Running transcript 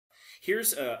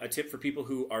Here's a tip for people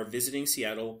who are visiting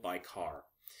Seattle by car.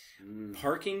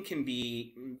 Parking can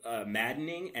be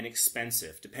maddening and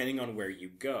expensive depending on where you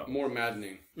go. More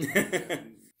maddening.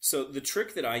 So the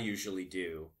trick that I usually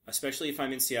do, especially if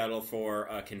I'm in Seattle for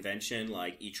a convention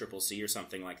like ECCC or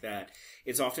something like that,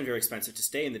 it's often very expensive to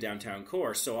stay in the downtown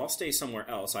core. So I'll stay somewhere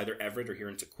else, either Everett or here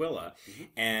in Tukwila,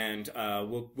 and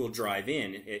we'll drive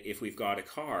in if we've got a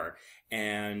car.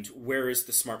 And where is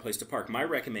the smart place to park? My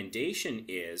recommendation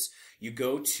is you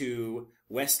go to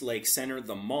Westlake Center,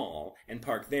 the mall, and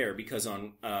park there because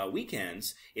on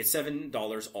weekends it's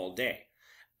 $7 all day.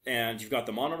 And you've got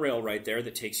the monorail right there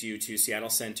that takes you to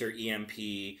Seattle Center, EMP,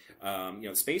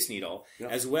 Space Needle. Yep.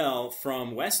 As well,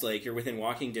 from Westlake, you're within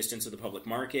walking distance of the public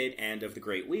market and of the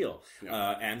Great Wheel,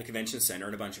 and the convention center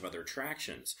and a bunch of other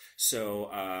attractions. So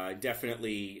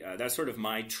definitely, that's sort of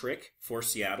my trick for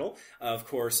Seattle. Of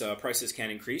course, prices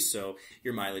can increase, so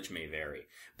your mileage may vary.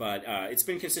 But it's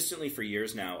been consistently for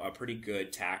years now a pretty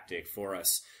good tactic for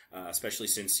us. Especially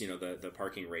since, the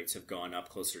parking rates have gone up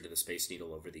closer to the Space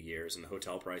Needle over the years, and the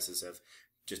hotel prices have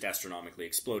just astronomically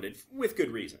exploded, with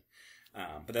good reason.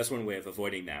 But that's one way of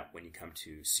avoiding that when you come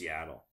to Seattle.